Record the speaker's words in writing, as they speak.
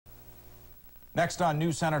Next on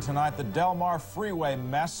News Center tonight, the Del Mar freeway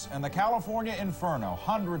mess and the California inferno.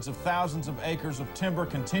 Hundreds of thousands of acres of timber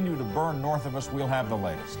continue to burn north of us. We'll have the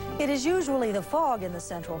latest. It is usually the fog in the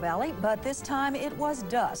Central Valley, but this time it was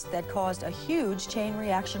dust that caused a huge chain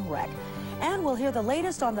reaction wreck. And we'll hear the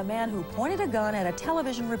latest on the man who pointed a gun at a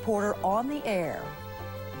television reporter on the air.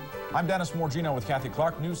 I'm Dennis Morgino with Cathy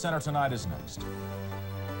Clark. News Center tonight is next.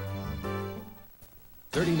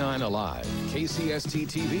 39 Alive, KCST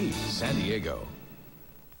TV, San Diego.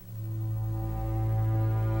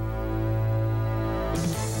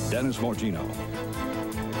 Dennis Morgino.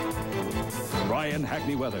 Brian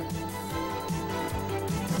Hackney Weather.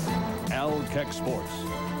 Al Keck Sports.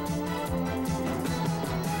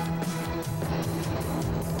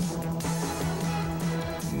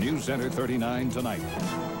 News Center 39 tonight.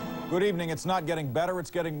 Good evening. It's not getting better,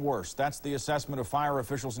 it's getting worse. That's the assessment of fire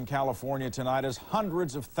officials in California tonight as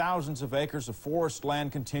hundreds of thousands of acres of forest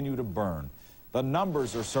land continue to burn. The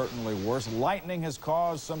numbers are certainly worse. Lightning has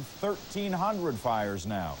caused some 1,300 fires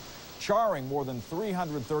now, charring more than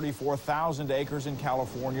 334,000 acres in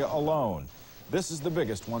California alone. This is the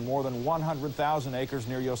biggest one, more than 100,000 acres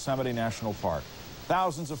near Yosemite National Park.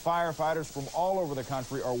 Thousands of firefighters from all over the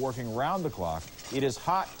country are working round the clock. It is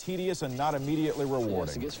hot, tedious, and not immediately rewarding.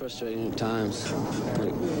 Yes, it gets frustrating at times.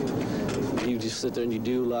 You just sit there and you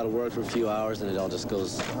do a lot of work for a few hours, and it all just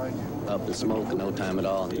goes up in smoke in no time at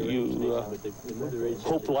all. You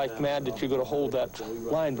hope like mad that you're going to hold that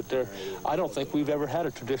line, but I don't think we've ever had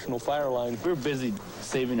a traditional fire line. We're busy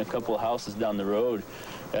saving a couple of houses down the road,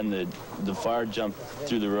 and the fire jumped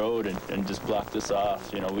through the road and just blocked us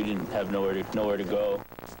off. You know, we didn't have nowhere to go.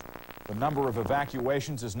 The number of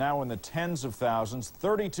evacuations is now in the tens of thousands.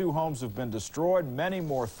 32 homes have been destroyed, many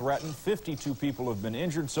more threatened. 52 people have been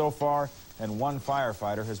injured so far, and one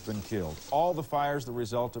firefighter has been killed. All the fires the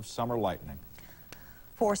result of summer lightning.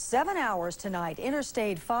 For 7 hours tonight,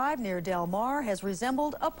 Interstate 5 near Del Mar has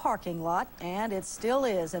resembled a parking lot, and it still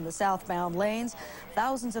is in the southbound lanes.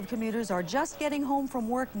 Thousands of commuters are just getting home from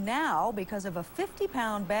work now because of a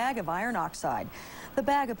 50-pound bag of iron oxide. The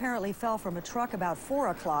bag apparently fell from a truck about 4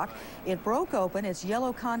 o'clock. It broke open, its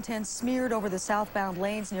yellow contents smeared over the southbound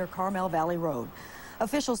lanes near Carmel Valley Road.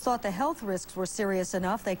 Officials thought the health risks were serious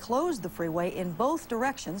enough they closed the freeway in both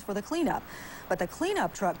directions for the cleanup. But the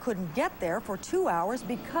cleanup truck couldn't get there for 2 hours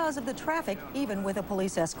because of the traffic, even with a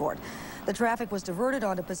police escort. The traffic was diverted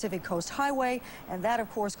onto Pacific Coast Highway, and that, of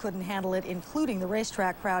course, couldn't handle it, including the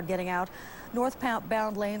racetrack crowd getting out.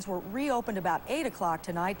 Northbound lanes were reopened about 8 o'clock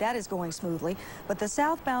tonight. That is going smoothly. But the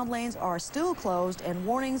southbound lanes are still closed, and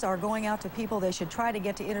warnings are going out to people they should try to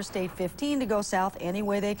get to Interstate 15 to go south any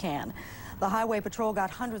way they can. The Highway Patrol got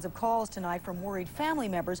hundreds of calls tonight from worried family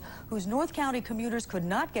members whose North County commuters could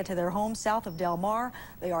not get to their homes south of Del Mar.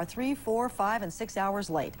 They are 3, 4, 5, and 6 hours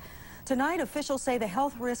late. Tonight, officials say the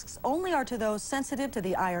health risks only are to those sensitive to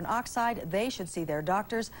the iron oxide. They should see their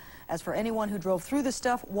doctors. As for anyone who drove through the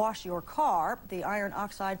stuff, wash your car. The iron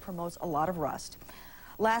oxide promotes a lot of rust.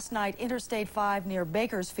 Last night, Interstate 5 near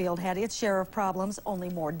Bakersfield had its share of problems, only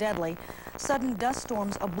more deadly. Sudden dust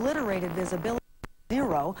storms obliterated visibility.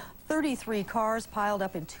 33 cars piled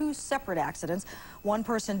up in 2 separate accidents. 1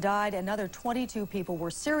 person died, another 22 people were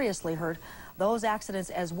seriously hurt. Those accidents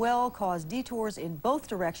as well caused detours in both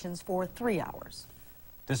directions for 3 hours.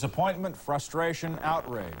 Disappointment, frustration,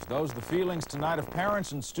 outrage. Those are the feelings tonight of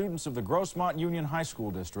parents and students of the Grossmont Union High School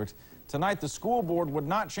District. Tonight, the school board would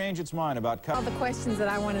not change its mind about cutting. All the questions that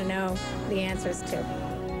I want to know the answers to.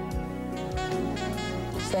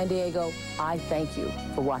 San Diego, I thank you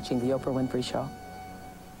for watching the Oprah Winfrey Show.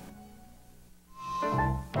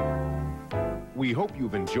 We hope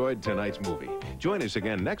you've enjoyed tonight's movie. Join us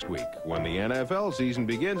again next week when the NFL season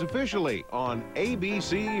begins officially on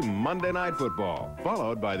ABC Monday Night Football,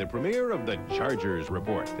 followed by the premiere of the Chargers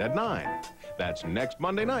Report at 9. That's next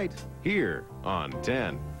Monday night here on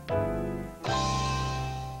 10.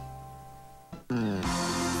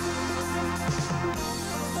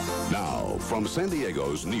 Now, from San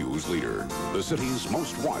Diego's news leader, the city's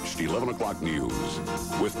most watched 11 o'clock news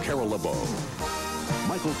with Carol LeBEAU.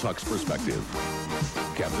 Michael Tuck's perspective.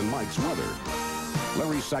 Captain Mike's weather.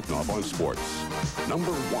 Larry Sackoff on sports.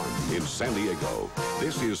 Number 1 in San Diego.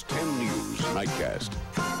 This is 10 News Nightcast.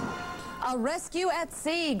 A rescue at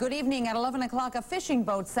sea. Good evening. At 11 o'clock, a fishing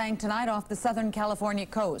boat sank tonight off the Southern California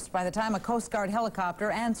coast. By the time a Coast Guard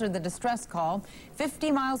helicopter answered the distress call,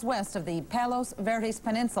 50 miles west of the Palos Verdes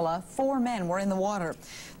Peninsula, 4 men were in the water.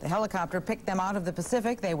 The helicopter picked them out of the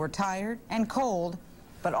Pacific. They were tired and cold,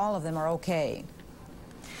 but all of them are okay.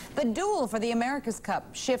 The duel for the America's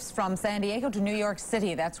Cup shifts from San Diego to New York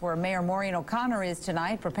City. That's where Mayor Maureen O'Connor is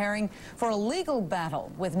tonight, preparing for a legal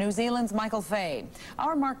battle with New Zealand's Michael Fay.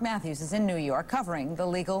 Our Mark Matthews is in New York covering the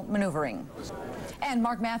legal maneuvering. And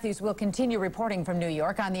Mark Matthews will continue reporting from New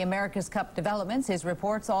York on the America's Cup developments. His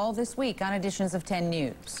reports all this week on editions of 10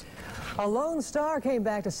 News. A lone star came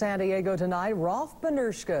back to San Diego tonight. Rolf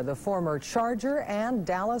Benirschke, the former Charger and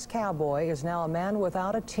Dallas Cowboy, is now a man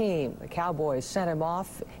without a team. The Cowboys sent him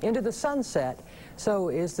off into the sunset. So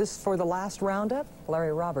is this for the last roundup?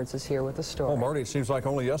 Larry Roberts is here with the story. Well, Marty, it seems like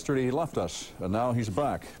only yesterday he left us, and now he's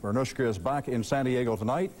back. Benirschke is back in San Diego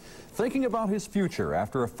tonight, thinking about his future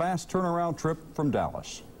after a fast turnaround trip from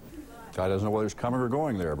Dallas. Guy doesn't know whether he's coming or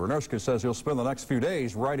going there. Benirschke says he'll spend the next few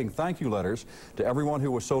days writing thank you letters to everyone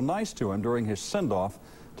who was so nice to him during his send-off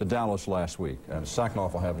to Dallas last week. And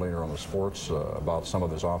Sackoff will have later on the sports about some of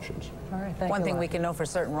his options. All right, thank you. One thing we can know for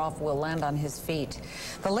certain, Rolf will land on his feet.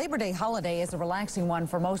 The Labor Day holiday is a relaxing one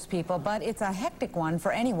for most people, but it's a hectic one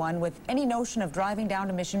for anyone with any notion of driving down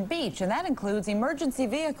to Mission Beach, and that includes emergency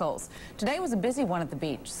vehicles. Today was a busy one at the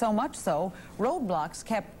beach, so much so, roadblocks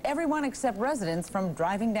kept everyone except residents from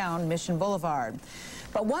driving down Mission Boulevard.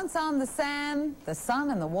 But once on the sand, the sun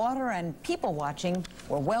and the water and people watching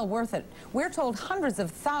were well worth it. We're told hundreds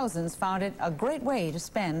of thousands found it a great way to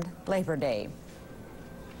spend Labor Day.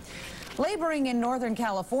 Laboring in Northern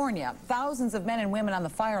California, thousands of men and women on the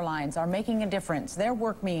fire lines are making a difference. Their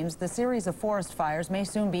work means the series of forest fires may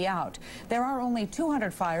soon be out. There are only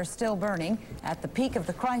 200 fires still burning. At the peak of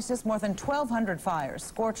the crisis, more than 1,200 fires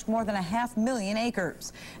scorched more than 500,000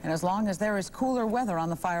 acres. And as long as there is cooler weather on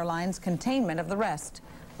the fire lines, containment of the rest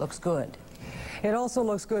looks good. It also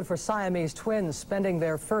looks good for Siamese twins spending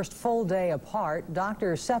their first full day apart.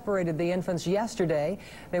 Doctors separated the infants yesterday.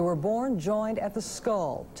 They were born joined at the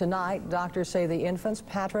skull. Tonight, doctors say the infants,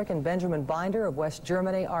 Patrick and Benjamin Binder of West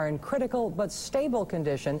Germany, are in critical but stable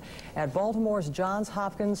condition at Baltimore's Johns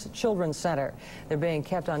Hopkins Children's Center. They're being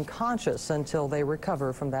kept unconscious until they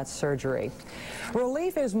recover from that surgery.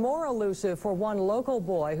 Relief is more elusive for one local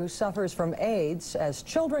boy who suffers from AIDS. As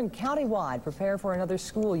children countywide prepare for another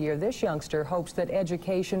school year, this youngster hopes that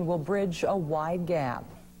education will bridge a wide gap.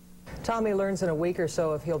 Tommy learns in a week or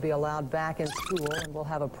so if he'll be allowed back in school and will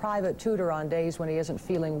have a private tutor on days when he isn't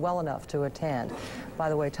feeling well enough to attend. By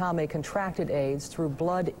the way, Tommy contracted AIDS through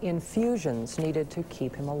blood infusions needed to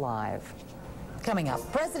keep him alive. Coming up,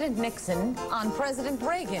 President Nixon on President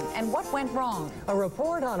Reagan and what went wrong. A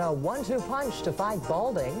report on a 1-2 punch to fight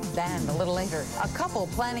balding. Then, a little later, a couple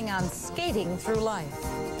planning on skating through life.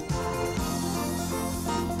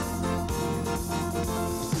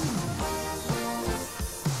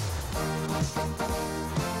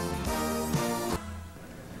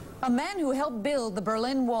 A man who helped build the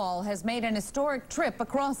Berlin Wall has made an historic trip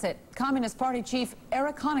across it. Communist Party chief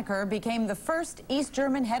Erich Honecker became the first East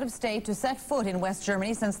German head of state to set foot in West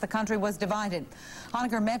Germany since the country was divided.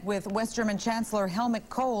 Honecker met with West German Chancellor Helmut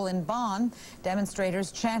Kohl in Bonn.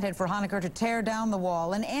 Demonstrators chanted for Honecker to tear down the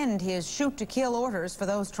wall and end his shoot-to-kill orders for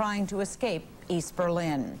those trying to escape East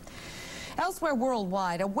Berlin. Elsewhere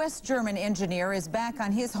worldwide, a West German engineer is back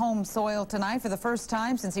on his home soil tonight for the first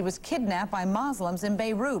time since he was kidnapped by Muslims in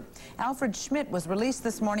Beirut. Alfred Schmidt was released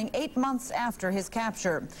this morning 8 months after his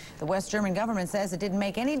capture. The West German government says it didn't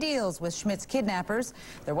make any deals with Schmidt's kidnappers.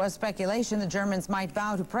 There was speculation the Germans might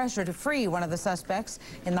vow to pressure to free one of the suspects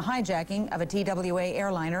in the hijacking of a TWA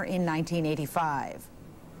airliner in 1985.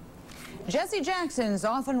 Jesse Jackson's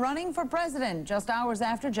off and running for president. Just hours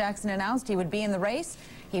after Jackson announced he would be in the race,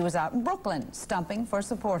 he was out in Brooklyn, stumping for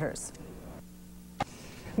supporters.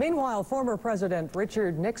 Meanwhile, former President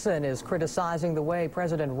Richard Nixon is criticizing the way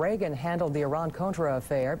President Reagan handled the Iran-Contra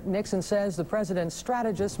affair. Nixon says the president's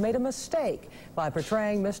strategist made a mistake by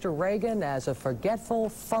portraying Mr. Reagan as a forgetful,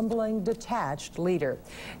 fumbling, detached leader.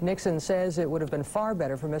 Nixon says it would have been far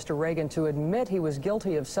better for Mr. Reagan to admit he was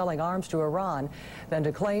guilty of selling arms to Iran than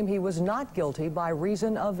to claim he was not guilty by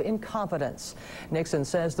reason of incompetence. Nixon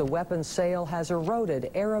says the weapons sale has eroded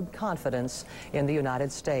Arab confidence in the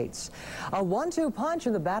United States. A 1-2 punch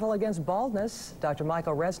in the battle against baldness. Dr.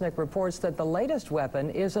 Michael Resnick reports that the latest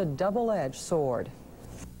weapon is a double-edged sword.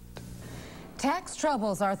 Tax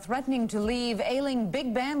troubles are threatening to leave ailing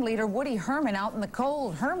big band leader Woody Herman out in the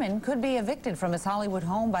cold. Herman could be evicted from his Hollywood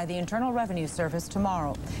home by the Internal Revenue Service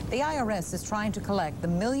tomorrow. The IRS is trying to collect the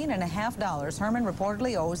 $1.5 million Herman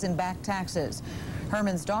reportedly owes in back taxes.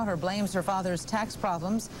 Herman's daughter blames her father's tax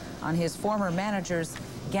problems on his former manager's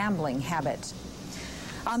gambling habit.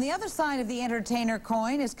 On the other side of the entertainer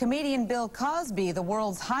coin is comedian Bill Cosby, the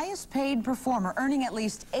world's highest paid performer, earning at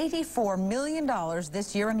least $84 million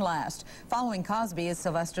this year and last. Following Cosby is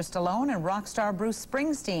Sylvester Stallone and rock star Bruce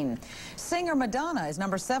Springsteen. Singer Madonna is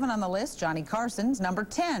number 7 on the list. Johnny Carson's number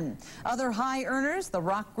 10. Other high earners, the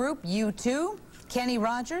rock group U2, Kenny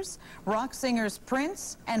Rogers, rock singers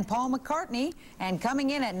Prince and Paul McCartney, and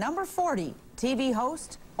coming in at number 40, TV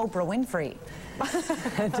host Oprah Winfrey.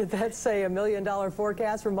 Did that say $1 million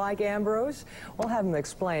forecast for Mike Ambrose? We'll have him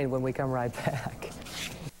explain when we come right back.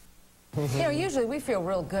 You know, usually we feel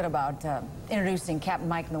real good about introducing Captain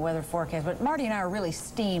Mike and the weather forecast, but Marty and I are really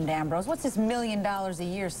steamed, Ambrose. What's this $1 million a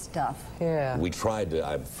year stuff? Yeah. We tried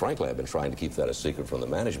to, frankly, I've been trying to keep that a secret from the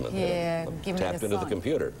management. Yeah, I'm tapped into the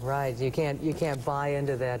computer. Right, you can't buy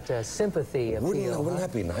into that sympathy appeal. Wouldn't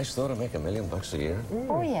that be nice, though, to make $1 million a year?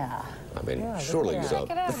 Oh, yeah. I mean, surely you don't.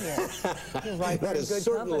 Check it out here. That is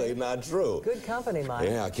certainly not true. Good company, Mike.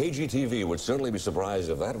 Yeah, KGTV would certainly be surprised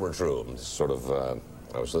if that were true. Sort of,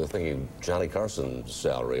 I was thinking Johnny Carson's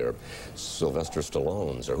salary or Sylvester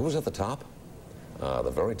Stallone's, or who was at the top?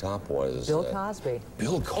 The very top was... Bill Cosby.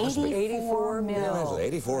 Bill Cosby. 84 mil.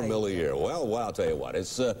 84 mil a year. Well, I'll tell you what.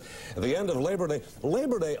 It's the end of Labor Day.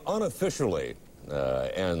 Labor Day unofficially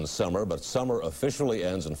ends summer, but summer officially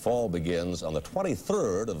ends and fall begins on the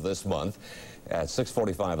 23rd of this month at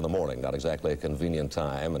 6:45 in the morning. Not exactly a convenient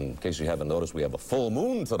time. In case you haven't noticed, we have a full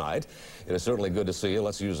moon tonight. It is certainly good to see you.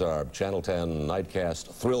 Let's use our Channel 10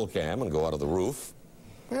 Nightcast Thrill Cam and go out of the roof.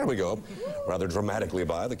 There we go. Rather dramatically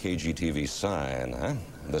by the KGTV sign, huh?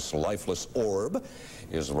 This lifeless orb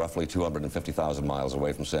is roughly 250,000 miles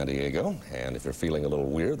away from San Diego. And if you're feeling a little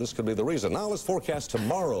weird, this could be the reason. Now let's forecast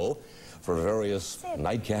tomorrow for various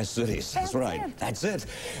nightcast cities. That's right. That's it.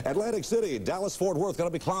 Atlantic City, Dallas, Fort Worth, going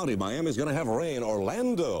to be cloudy. Miami's going to have rain.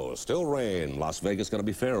 Orlando, still rain. Las Vegas going to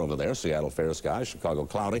be fair over there. Seattle, fair skies. Chicago,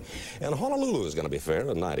 cloudy. And Honolulu is going to be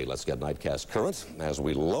fair at 90. Let's get nightcast current as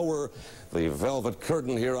we lower the velvet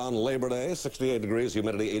curtain here on Labor Day. 68 degrees,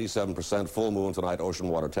 humidity 87%, full moon tonight, ocean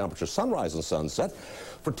water temperature, sunrise and sunset.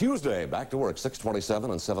 For Tuesday, back to work,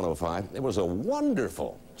 6:27 and 7:05. It was a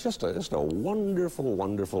wonderful, just a wonderful,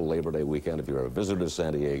 wonderful Labor Day weekend. If you're a visitor to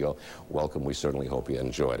San Diego, welcome. We certainly hope you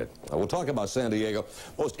enjoyed it. We'll talk about San Diego.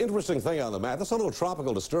 Most interesting thing on the map, that's a little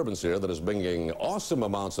tropical disturbance here that is bringing awesome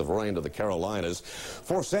amounts of rain to the Carolinas.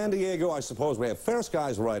 For San Diego, I suppose we have fair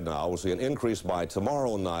skies right now. We'll see an increase by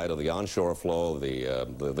tomorrow night of the onshore flow of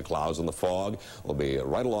the clouds and the fog. Will be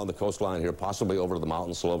right along the coastline here, possibly over to the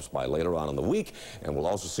mountain slopes by later on in the week. And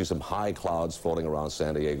we'll also see some high clouds floating around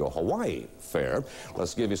San Diego, Hawaii fair.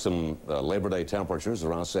 Let's give you some Labor Day temperatures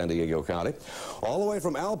around San Diego County. All the way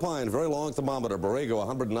from Alpine, very long thermometer, Borrego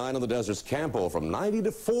 109 in the deserts, Campo from 90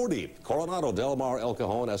 to 40. Coronado, Del Mar, El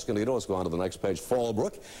Cajon, Escondido. Let's go on to the next page.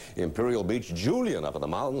 Fallbrook, Imperial Beach, Julian up in the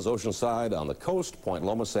mountains, Oceanside on the coast, Point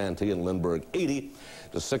Loma, Santee, and Lindbergh 80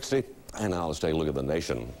 to 60. And now let's take a look at the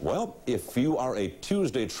nation. Well, if you are a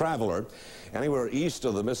Tuesday traveler anywhere east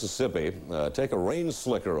of the Mississippi, take a rain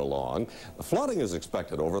slicker along. The flooding is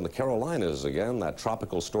expected over in the Carolinas. Again, that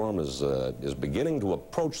tropical storm is beginning to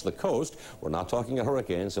approach the coast. We're not talking a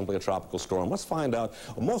hurricane, simply a tropical storm. Let's find out.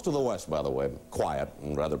 Most of the west, by the way, quiet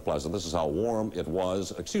and rather pleasant. This is how warm it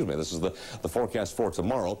was. Excuse me, this is the forecast for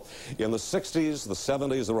tomorrow. In the 60s, the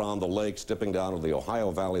 70s around the lakes, dipping down to the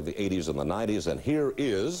Ohio Valley, the 80s and the 90s. And here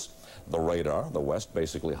is the radar, the west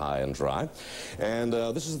basically high and dry. And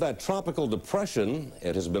this is that tropical depression.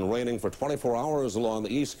 It has been raining for 24 hours along the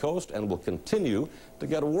east coast and will continue to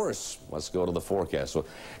get worse. Let's go to the forecast. So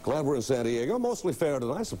glad we're in San Diego. Mostly fair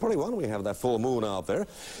tonight. It's a pretty one. We have that full moon out there.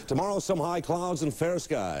 Tomorrow, some high clouds and fair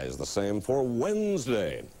skies. The same for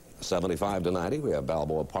Wednesday. 75 to 90. We have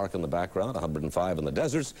Balboa Park in the background, 105 in the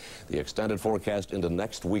deserts. The extended forecast into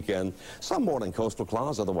next weekend. Some morning coastal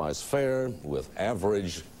clouds, otherwise fair with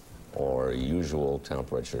average or usual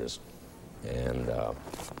temperatures. And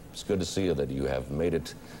it's good to see you that you have made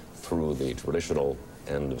it through the traditional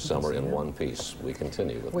end of summer in one piece. We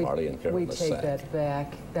continue with Marty and Carol. We take that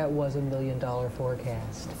back. That was $1 million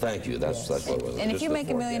forecast. Thank you. That's what it was. And if you make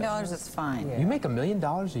 $1 million, it's fine. Yeah. You make $1 million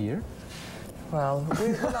a year? Well,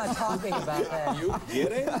 we're not talking about that. You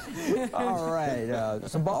kidding? All right.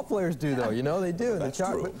 Some ball players do, though. You know, they do. That's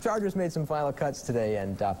the Chargers made some final cuts today,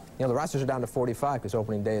 and, you know, the rosters are down to 45 because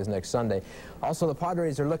opening day is next Sunday. Also, the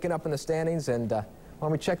Padres are looking up in the standings, and why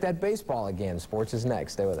don't we check that baseball again? Sports is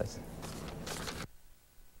next. Stay with us.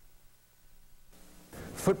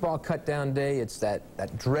 Football cut-down day. It's that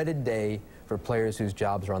dreaded day for players whose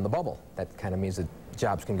jobs are on the bubble. That kind of means that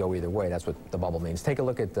jobs can go either way. That's what the bubble means. Take a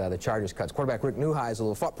look at the Chargers cuts. Quarterback Rick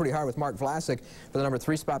Neuheisel fought pretty hard with Mark Vlasic for the number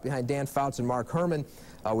 3 spot behind Dan Fouts, and Mark Herman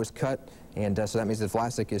was cut. And so that means that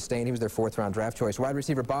Vlasic is staying. He was their 4th-round draft choice. Wide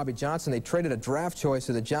receiver Bobby Johnson, they traded a draft choice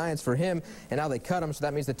to the Giants for him, and now they cut him. So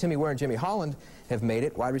that means that Timmy Ware and Jimmy Holland have made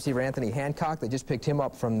it. Wide receiver Anthony Hancock, they just picked him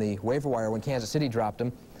up from the waiver wire when Kansas City dropped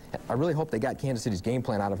him. I really hope they got Kansas City's game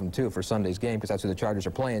plan out of him, too, for Sunday's game, because that's who the Chargers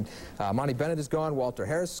are playing. Monty Bennett is gone. Walter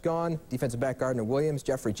Harris is gone. Defensive back Gardner Williams,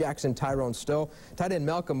 Jeffrey Jackson, Tyrone Stowe. Tight end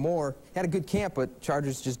Malcolm Moore had a good camp, but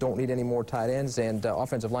Chargers just don't need any more tight ends. And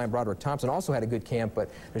offensive line Broderick Thompson also had a good camp, but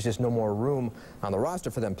there's just no more room on the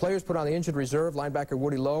roster for them. Players put on the injured reserve. Linebacker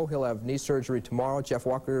Woody Lowe, he'll have knee surgery tomorrow. Jeff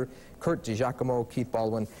Walker, Kurt DiGiacomo, Keith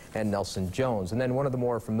Baldwin, and Nelson Jones. And then one of the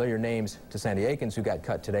more familiar names to San Diegans who got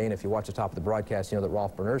cut today, and if you watch the top of the broadcast, you know that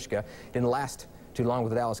Rolf Bernerschke didn't last too long with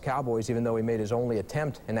the Dallas Cowboys, even though he made his only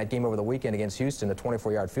attempt in that game over the weekend against Houston, a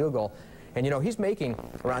 24-yard field goal. And, you know, he's making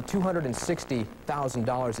around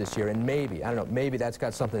 $260,000 this year, and maybe, I don't know, maybe that's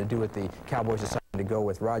got something to do with the Cowboys deciding to go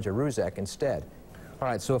with Roger Ruzek instead. All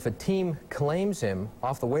right, so if a team claims him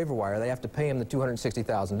off the waiver wire, they have to pay him the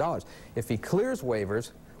 $260,000. If he clears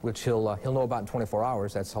waivers, which he'll know about in 24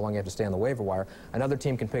 hours, that's how long you have to stay on the waiver wire, another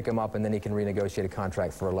team can pick him up, and then he can renegotiate a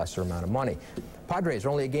contract for a lesser amount of money. Padres are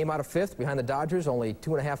only a game out of 5th behind the Dodgers, only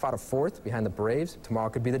 2.5 out of 4th behind the Braves. Tomorrow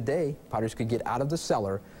could be the day Padres could get out of the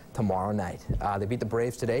cellar tomorrow night. They beat the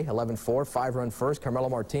Braves today, 11-4, 5-run first. Carmelo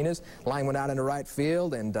Martinez, line went out into right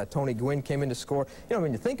field, and Tony Gwynn came in to score. You know,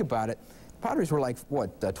 when you think about it, Padres were like,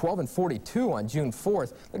 what, 12-42 on June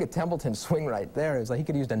 4th. Look at Templeton's swing right there. It was like he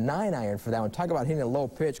could have used a 9-iron for that one. Talk about hitting a low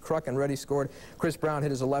pitch. Kruk and Reddy scored. Chris Brown hit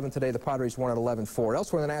his 11th today. The Padres won at 11-4.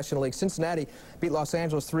 Elsewhere in the National League, Cincinnati beat Los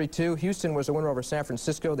Angeles 3-2. Houston was a winner over San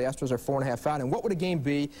Francisco. The Astros are 4.5 out. And what would a game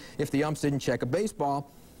be if the umps didn't check a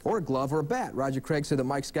baseball or a glove or a bat? Roger Craig said that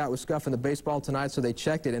Mike Scott was scuffing the baseball tonight, so they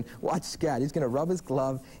checked it. And watch Scott. He's going to rub his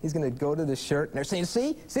glove. He's going to go to the shirt. And they're saying,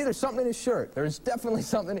 see, there's something in his shirt. There's definitely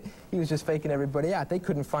something. He was just faking everybody out. They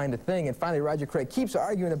couldn't find a thing. And finally, Roger Craig keeps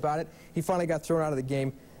arguing about it. He finally got thrown out of the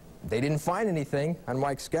game. They didn't find anything on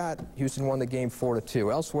Mike Scott. Houston won the game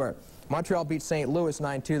 4-2. Elsewhere, Montreal beat St. Louis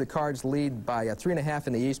 9-2. The Cards lead by 3.5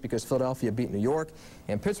 in the East because Philadelphia beat New York.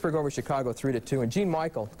 And Pittsburgh over Chicago 3-2. And Gene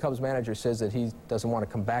Michael, the Cubs manager, says that he doesn't want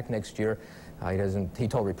to come back next year. He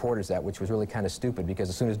told reporters that, which was really kind of stupid because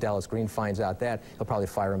as soon as Dallas Green finds out that, he'll probably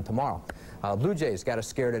fire him tomorrow. Blue Jays got a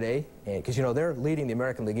scare today because, you know, they're leading the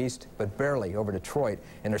American League East, but barely over Detroit.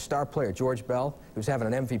 And their star player, George Bell, who's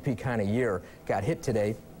having an MVP kind of year, got hit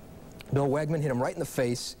today. Bill Wegman hit him right in the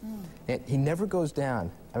face, and he never goes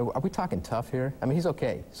down. I mean, are we talking tough here? I mean, he's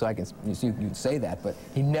okay, so you can say that, but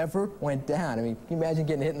he never went down. I mean, can you imagine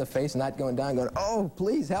getting hit in the face and not going down, going, oh,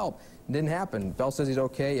 please help? It didn't happen. Bell says he's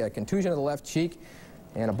okay. A contusion of the left cheek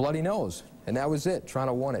and a bloody nose, and that was it.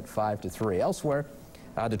 Toronto won it 5-3. Elsewhere,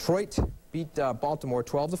 Detroit beat Baltimore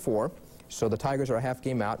 12-4. So the Tigers are a half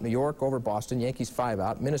game out. New York over Boston. Yankees 5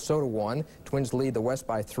 out. Minnesota won. Twins lead the West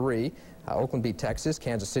by 3. Oakland beat Texas.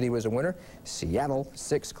 Kansas City was a winner. Seattle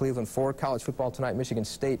 6, Cleveland 4. College football tonight. Michigan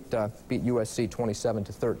State beat USC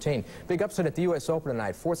 27-13. Big upset at the U.S. Open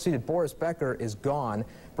tonight. 4th-seeded Boris Becker is gone.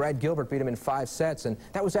 Brad Gilbert beat him in 5 sets, and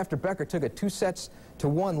that was after Becker took a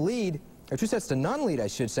 2-sets-to-1 lead. Or 2-sets-to-none lead, I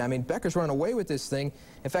should say. I mean, Becker's running away with this thing.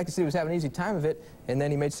 In fact, you see, he was having an easy time of it, and then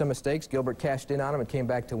he made some mistakes. Gilbert cashed in on him and came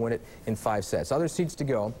back to win it in 5 sets. Other seeds to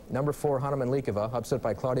go. Number 4, Hana Manlikova, upset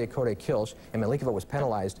by Claudia Kote-Kilsch, and Manlikova was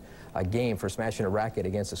penalized a game for smashing a racket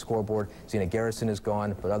against the scoreboard. Zina Garrison is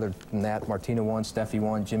gone, but other than that, Martina won, Steffi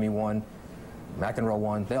won, Jimmy won, McEnroe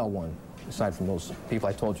won, they all won, aside from those people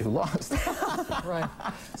I told you who lost. Right.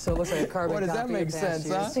 So it looks like a carbon copy. What, does that make sense,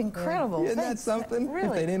 huh? It's incredible. Isn't that something? Really?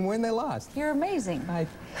 If they didn't win, they lost. You're amazing.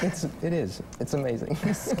 It is. It's amazing.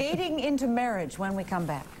 Skating into marriage when we come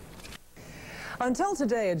back. Until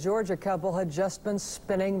today, a Georgia couple had just been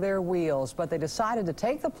spinning their wheels, but they decided to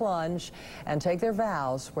take the plunge and take their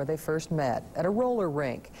vows where they first met, at a roller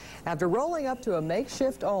rink. After rolling up to a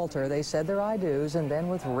makeshift altar, they said their I do's, and then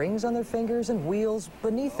with rings on their fingers and wheels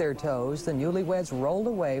beneath their toes, the newlyweds rolled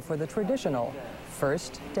away for the traditional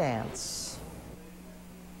first dance.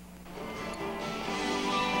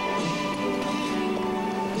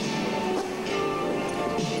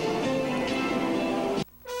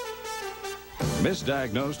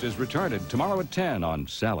 Misdiagnosed is retarded tomorrow at 10 on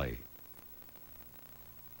Sally.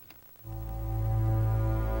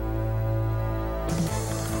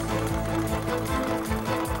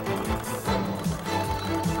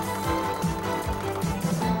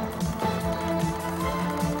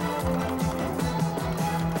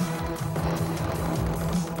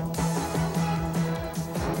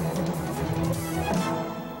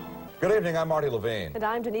 Good evening, I'm Marty Levine. And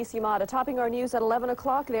I'm Denise Yamada. Topping our news at 11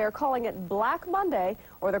 o'clock, they're calling it Black Monday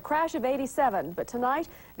or the crash of '87. But tonight,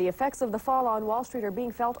 the effects of the fall on Wall Street are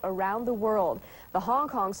being felt around the world. The Hong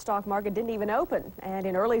Kong stock market didn't even open. And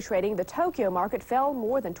in early trading, the Tokyo market fell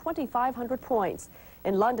more than 2,500 points.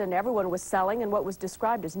 In London, everyone was selling in what was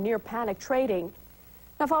described as near panic trading.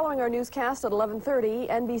 Now, following our newscast at 11:30,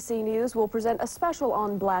 NBC News will present a special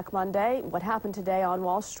on Black Monday, what happened today on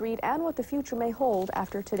Wall Street, and what the future may hold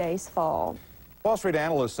after today's fall. Wall Street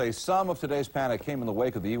analysts say some of today's panic came in the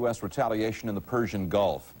wake of the U.S. retaliation in the Persian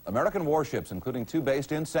Gulf. American warships, including two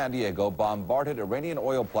based in San Diego, bombarded Iranian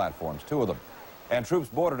oil platforms, two of them. And troops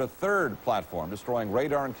boarded a third platform, destroying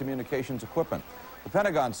radar and communications equipment. The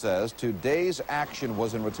Pentagon says today's action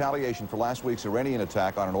was in retaliation for last week's Iranian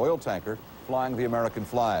attack on an oil tanker flying the American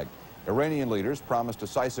flag. Iranian leaders promised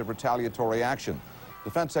decisive retaliatory action.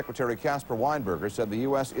 Defense Secretary Caspar Weinberger said the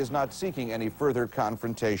U.S. is not seeking any further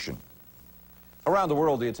confrontation. Around the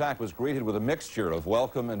world, the attack was greeted with a mixture of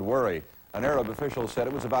welcome and worry. An Arab official said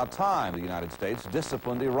it was about time the United States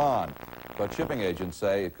disciplined Iran. But shipping agents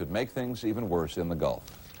say it could make things even worse in the Gulf.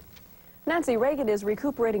 Nancy Reagan is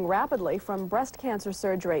recuperating rapidly from breast cancer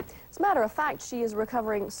surgery. As a matter of fact, she is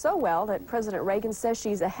recovering so well that President Reagan says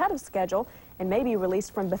she's ahead of schedule and may be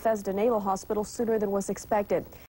released from Bethesda Naval Hospital sooner than was expected.